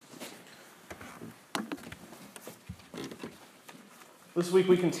This week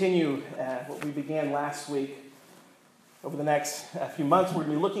we continue what we began last week. Over the next few months, we're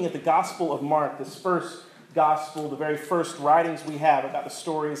going to be looking at the Gospel of Mark, this first gospel, the very first writings we have about the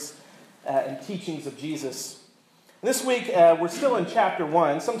stories and teachings of Jesus. And this week, we're still in chapter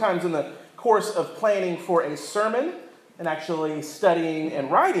 1. Sometimes in the course of planning for a sermon and actually studying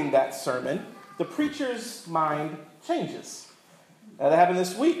and writing that sermon, the preacher's mind changes. That happened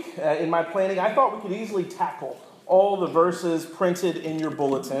this week. In my planning, I thought we could easily tackle all the verses printed in your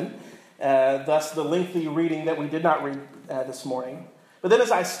bulletin, thus the lengthy reading that we did not read this morning. But then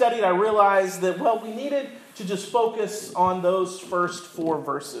as I studied, I realized that, we needed to just focus on those first 4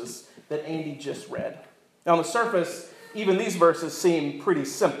 verses that Andy just read. Now, on the surface, even these verses seem pretty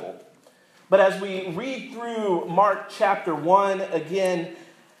simple. But as we read through Mark chapter 1 again,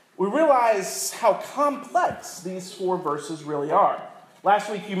 we realize how complex these 4 verses really are. Last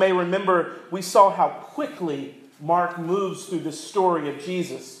week, you may remember, we saw how quickly Mark moves through the story of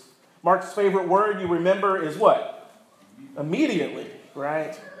Jesus. Mark's favorite word, you remember, is what? Immediately,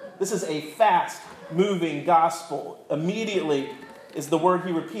 right? This is a fast-moving gospel. Immediately is the word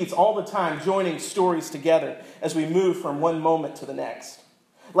he repeats all the time, joining stories together as we move from one moment to the next.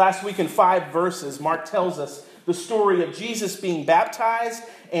 Last week in 5 verses, Mark tells us the story of Jesus being baptized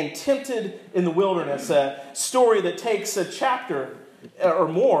and tempted in the wilderness, a story that takes a chapter or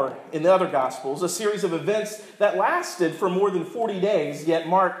more in the other Gospels, a series of events that lasted for more than 40 days, yet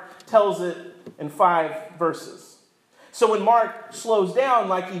Mark tells it in 5 verses. So when Mark slows down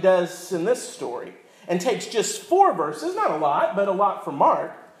like he does in this story and takes just 4 verses, not a lot, but a lot from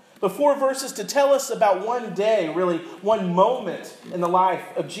Mark, but 4 verses to tell us about one day, really one moment in the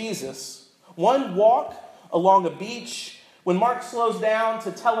life of Jesus, one walk along a beach. When Mark slows down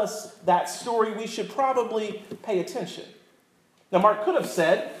to tell us that story, we should probably pay attention. Now, Mark could have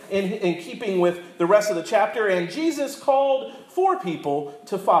said, in keeping with the rest of the chapter, and Jesus called 4 people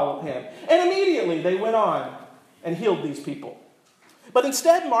to follow him. And immediately they went on and healed these people. But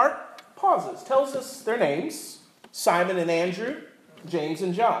instead, Mark pauses, tells us their names, Simon and Andrew, James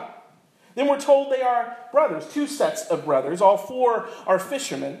and John. Then we're told they are brothers, 2 sets of brothers. All 4 are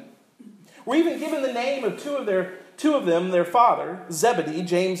fishermen. We're even given the name of two of them, their father, Zebedee,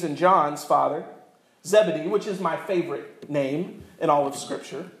 James and John's father. Zebedee, which is my favorite name in all of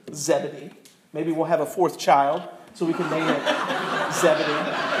Scripture, Zebedee. Maybe we'll have a 4th child so we can name it Zebedee.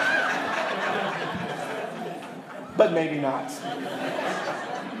 But maybe not.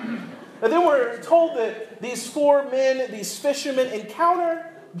 And then we're told that these 4 men, these fishermen,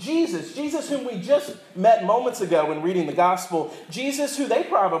 encounter Jesus whom we just met moments ago when reading the gospel, Jesus who they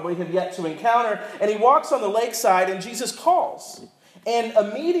probably have yet to encounter, and he walks on the lakeside and Jesus calls. And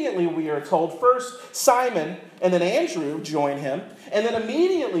immediately we are told first Simon and then Andrew join him. And then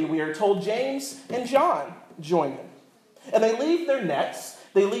immediately we are told James and John join him. And they leave their nets,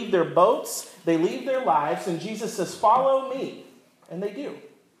 they leave their boats, they leave their lives. And Jesus says, "Follow me." And they do.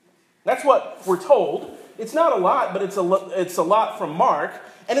 That's what we're told. It's not a lot, but it's a lot from Mark.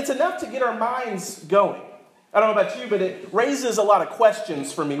 And it's enough to get our minds going. I don't know about you, but it raises a lot of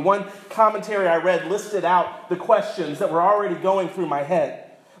questions for me. One commentary I read listed out the questions that were already going through my head.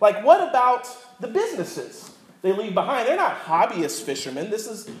 Like, what about the businesses they leave behind? They're not hobbyist fishermen. This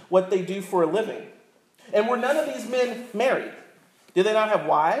is what they do for a living. And were none of these men married? Did they not have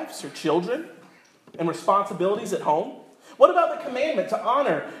wives or children and responsibilities at home? What about the commandment to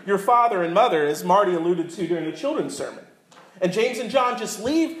honor your father and mother, as Marty alluded to during the children's sermon? And James and John just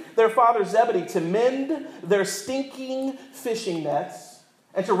leave their father Zebedee to mend their stinking fishing nets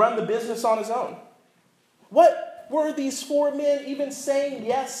and to run the business on his own. What were these 4 men even saying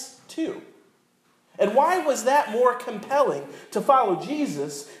yes to? And why was that more compelling to follow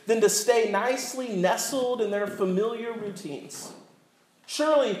Jesus than to stay nicely nestled in their familiar routines?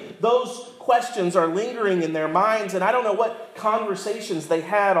 Surely those questions are lingering in their minds, and I don't know what conversations they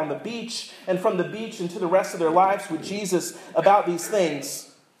had on the beach and from the beach into the rest of their lives with Jesus about these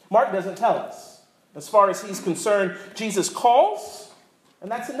things. Mark doesn't tell us. As far as he's concerned, Jesus calls,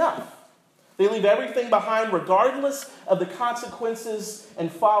 and that's enough. They leave everything behind regardless of the consequences and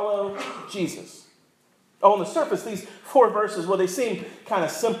follow Jesus. On the surface, these 4 verses, they seem kind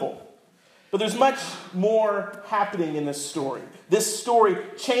of simple. But there's much more happening in this story. This story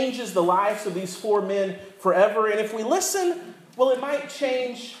changes the lives of these 4 men forever. And if we listen, it might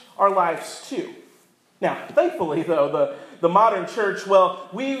change our lives too. Now, thankfully, though, the modern church,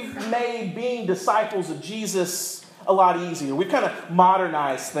 we've made being disciples of Jesus a lot easier. We've kind of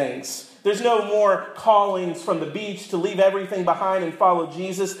modernized things. There's no more callings from the beach to leave everything behind and follow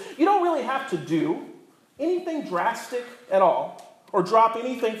Jesus. You don't really have to do anything drastic at all or drop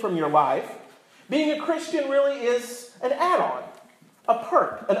anything from your life. Being a Christian really is an add-on, a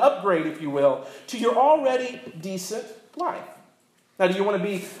perk, an upgrade, if you will, to your already decent life. Now, do you want to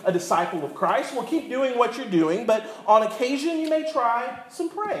be a disciple of Christ? Well, keep doing what you're doing, but on occasion you may try some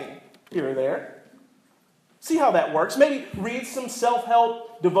praying here or there. See how that works. Maybe read some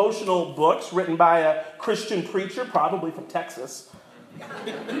self-help devotional books written by a Christian preacher, probably from Texas.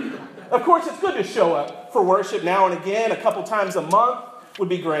 Of course, it's good to show up for worship now and again. A couple times a month would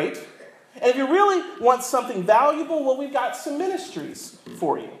be great. And if you really want something valuable, well, we've got some ministries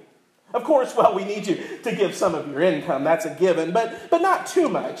for you. Of course, well, we need you to give some of your income. That's a given, but not too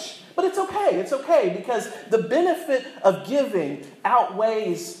much. But it's okay. It's okay because the benefit of giving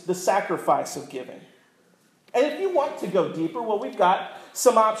outweighs the sacrifice of giving. And if you want to go deeper, well, we've got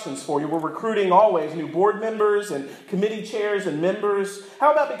some options for you. We're recruiting always new board members and committee chairs and members.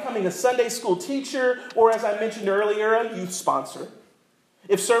 How about becoming a Sunday school teacher or, as I mentioned earlier, a youth sponsor?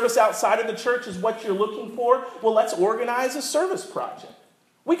 If service outside of the church is what you're looking for, well, let's organize a service project.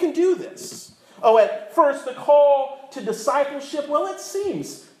 We can do this. Oh, at first, the call to discipleship, well, it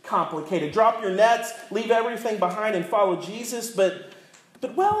seems complicated. Drop your nets, leave everything behind and follow Jesus. But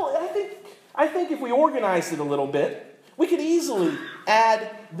well, I think if we organized it a little bit, we could easily add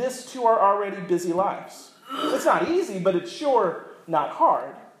this to our already busy lives. It's not easy, but it's sure not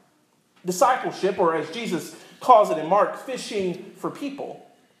hard. Discipleship, or as Jesus calls it in Mark, fishing for people,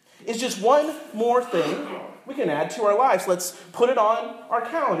 is just one more thing we can add to our lives. Let's put it on our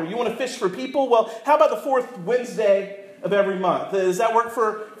calendar. You want to fish for people? Well, how about the fourth Wednesday of every month? Does that work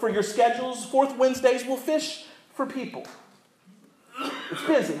for your schedules? Fourth Wednesdays, we'll fish for people. It's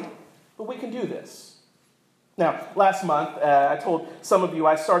busy, but we can do this. Now, last month, I told some of you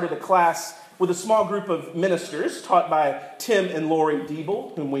I started a class with a small group of ministers taught by Tim and Lori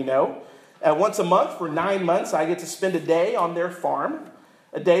Diebel, whom we know. Once a month for 9 months, I get to spend a day on their farm,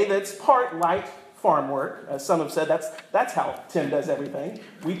 a day that's part light farm work. As some have said, that's how Tim does everything.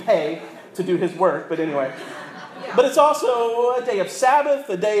 We pay to do his work, but anyway. But it's also a day of Sabbath,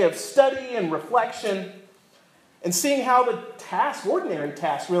 a day of study and reflection, and seeing how the ordinary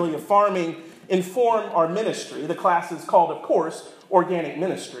tasks really of farming inform our ministry. The class is called, of course, Organic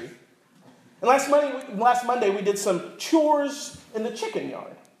Ministry. And last Monday, we did some chores in the chicken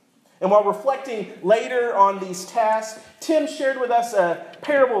yard. And while reflecting later on these tasks, Tim shared with us a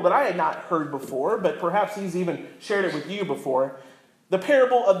parable that I had not heard before, but perhaps he's even shared it with you before. The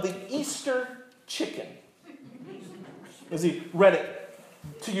parable of the Easter chicken. Has he read it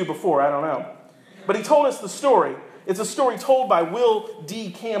to you before? I don't know. But he told us the story. It's a story told by Will D.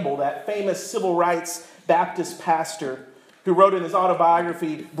 Campbell, that famous civil rights Baptist pastor who wrote in his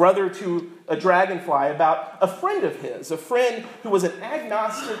autobiography, Brother to a Dragonfly, about a friend of his, a friend who was an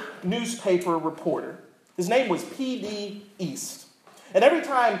agnostic newspaper reporter. His name was P.D. East. And every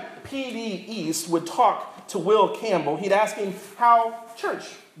time P.D. East would talk to Will Campbell, he'd ask him how church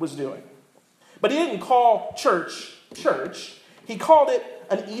was doing. But he didn't call church church. He called it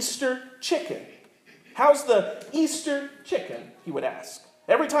an Easter chicken. How's the Easter chicken? He would ask.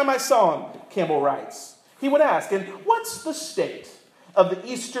 Every time I saw him, Campbell writes, he would ask, and what's the state of the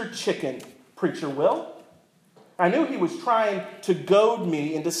Easter chicken, Preacher Will? I knew he was trying to goad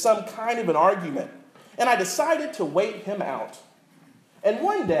me into some kind of an argument, and I decided to wait him out. And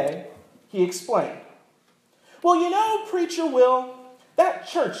one day, he explained, well, you know, Preacher Will, that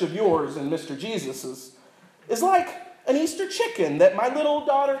church of yours and Mr. Jesus's is like an Easter chicken that my little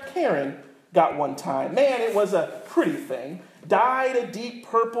daughter Karen got one time. Man, it was a pretty thing. Dyed a deep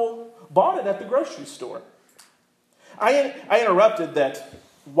purple, bought it at the grocery store. I interrupted that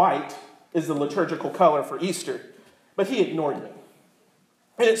white is the liturgical color for Easter, but he ignored me.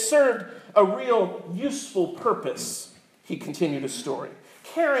 And it served a real useful purpose, he continued his story.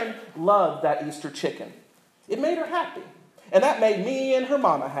 Karen loved that Easter chicken. It made her happy, and that made me and her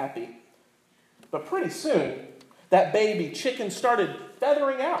mama happy. But pretty soon, that baby chicken started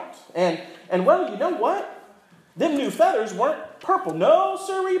feathering out. And well, you know what? Them new feathers weren't purple. No,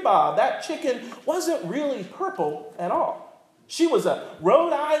 sirree, Bob. That chicken wasn't really purple at all. She was a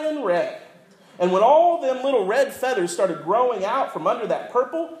Rhode Island red. And when all them little red feathers started growing out from under that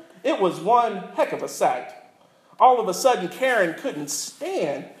purple, it was one heck of a sight. All of a sudden, Karen couldn't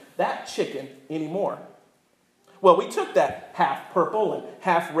stand that chicken anymore. Well, we took that half purple and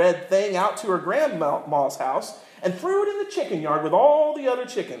half red thing out to her grandma's house and threw it in the chicken yard with all the other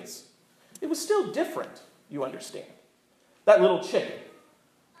chickens. It was still different, you understand. That little chicken.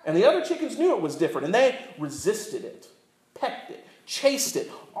 And the other chickens knew it was different, and they resisted it, pecked it, chased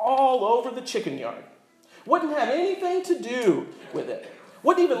it all over the chicken yard. Wouldn't have anything to do with it.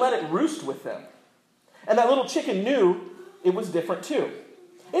 Wouldn't even let it roost with them. And that little chicken knew it was different too.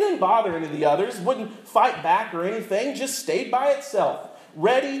 It didn't bother any of the others, wouldn't fight back or anything, just stayed by itself.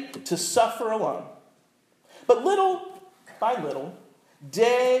 ready to suffer alone. But little by little,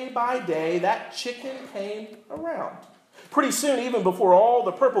 day by day, that chicken came around. Pretty soon, even before all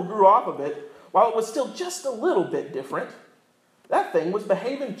the purple grew off of it, while it was still just a little bit different, that thing was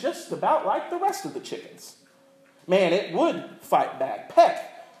behaving just about like the rest of the chickens. Man, it would fight back, peck.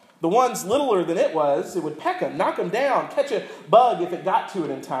 The ones littler than it would peck them, knock them down, catch a bug if it got to it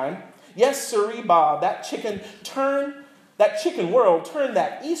in time. Yes, sirree, Bob, that chicken world turned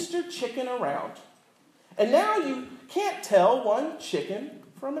that Easter chicken around. And now you can't tell one chicken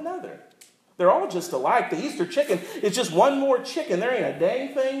from another. They're all just alike. The Easter chicken is just one more chicken. There ain't a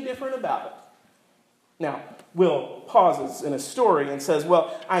dang thing different about it. Now, Will pauses in a story and says,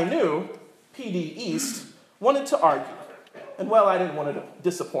 well, I knew PD East wanted to argue. And, well, I didn't want to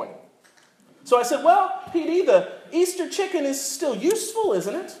disappoint him. So I said, well, PD, the Easter chicken is still useful,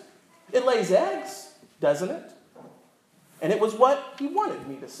 isn't it? It lays eggs, doesn't it? And it was what he wanted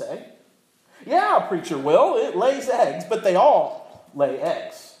me to say. Yeah, Preacher Will, it lays eggs, but they all lay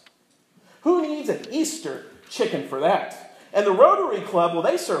eggs. Who needs an Easter chicken for that? And the Rotary Club, well,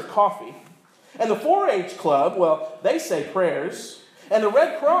 they serve coffee. And the 4-H Club, well, they say prayers. And the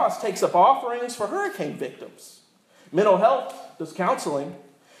Red Cross takes up offerings for hurricane victims. Mental health does counseling.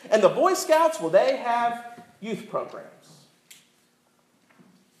 And the Boy Scouts, well, they have youth programs.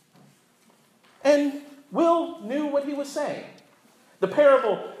 And Will knew what he was saying. The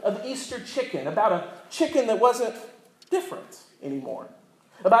parable of the Easter chicken, about a chicken that wasn't different anymore.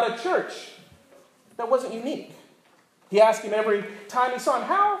 About a church that wasn't unique. He asked him every time he saw him,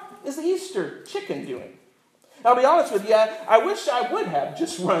 how is the Easter chicken doing? Now, I'll be honest with you, I wish I would have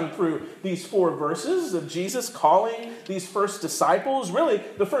just run through these 4 verses of Jesus calling these first disciples, really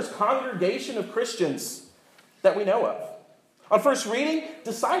the first congregation of Christians that we know of. On first reading,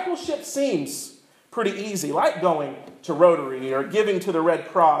 discipleship seems pretty easy, like going to Rotary or giving to the Red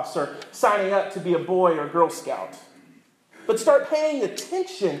Cross or signing up to be a Boy or Girl Scout. But start paying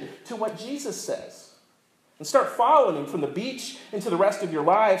attention to what Jesus says. And start following him from the beach into the rest of your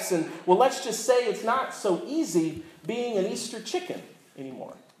lives. And, well, let's just say it's not so easy being an Easter chicken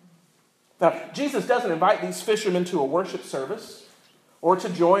anymore. Now, Jesus doesn't invite these fishermen to a worship service or to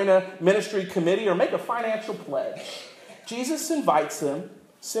join a ministry committee or make a financial pledge. Jesus invites them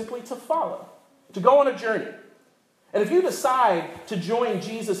simply to follow, to go on a journey. And if you decide to join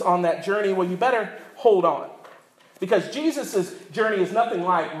Jesus on that journey, well, you better hold on. Because Jesus' journey is nothing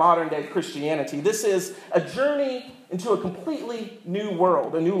like modern-day Christianity. This is a journey into a completely new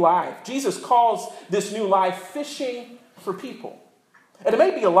world, a new life. Jesus calls this new life fishing for people. And it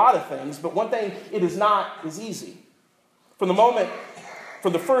may be a lot of things, but one thing it is not is easy. From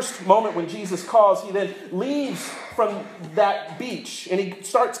the first moment when Jesus calls, he then leaves from that beach and he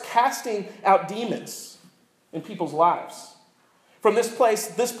starts casting out demons in people's lives. From this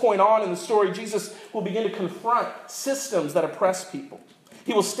point on in the story, Jesus will begin to confront systems that oppress people.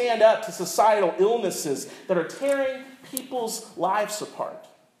 He will stand up to societal illnesses that are tearing people's lives apart.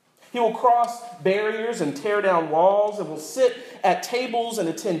 He will cross barriers and tear down walls and will sit at tables and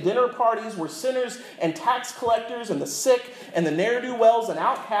attend dinner parties where sinners and tax collectors and the sick and the ne'er-do-wells and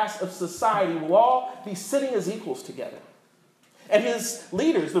outcasts of society will all be sitting as equals together. And his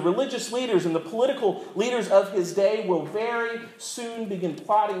leaders, the religious leaders and the political leaders of his day, will very soon begin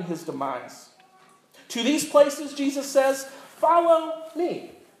plotting his demise. To these places, Jesus says, follow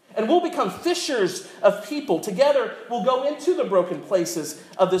me. And we'll become fishers of people. Together, we'll go into the broken places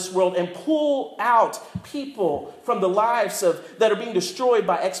of this world and pull out people from the lives that are being destroyed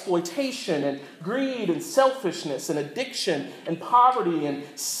by exploitation and greed and selfishness and addiction and poverty and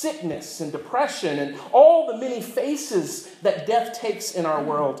sickness and depression and all the many faces that death takes in our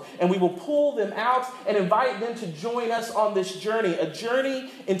world. And we will pull them out and invite them to join us on this journey, a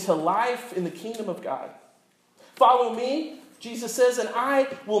journey into life in the kingdom of God. Follow me, Jesus says, and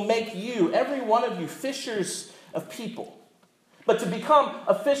I will make you, every one of you, fishers of people. But to become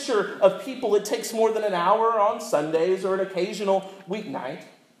a fisher of people, it takes more than an hour on Sundays or an occasional weeknight.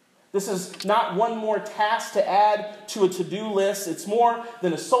 This is not one more task to add to a to-do list. It's more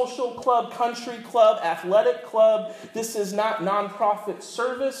than a social club, country club, athletic club. This is not nonprofit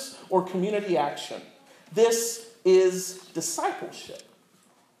service or community action. This is discipleship.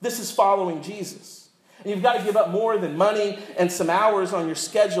 This is following Jesus. And you've got to give up more than money and some hours on your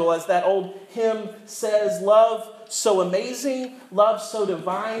schedule. As that old hymn says, love so amazing, love so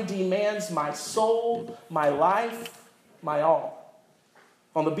divine demands my soul, my life, my all.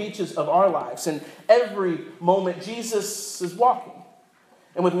 On the beaches of our lives. And every moment Jesus is walking.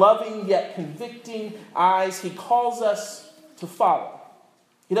 And with loving yet convicting eyes, he calls us to follow.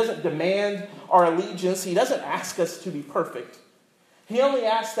 He doesn't demand our allegiance. He doesn't ask us to be perfect. He only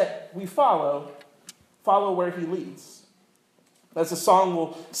asks that we follow where he leads. As the song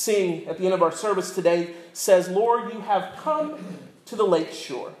we'll sing at the end of our service today says, Lord, you have come to the lake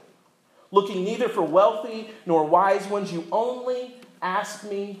shore, looking neither for wealthy nor wise ones. You only ask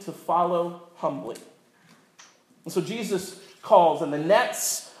me to follow humbly. And so Jesus calls, and the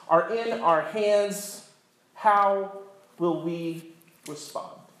nets are in our hands. How will we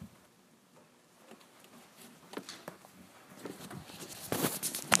respond?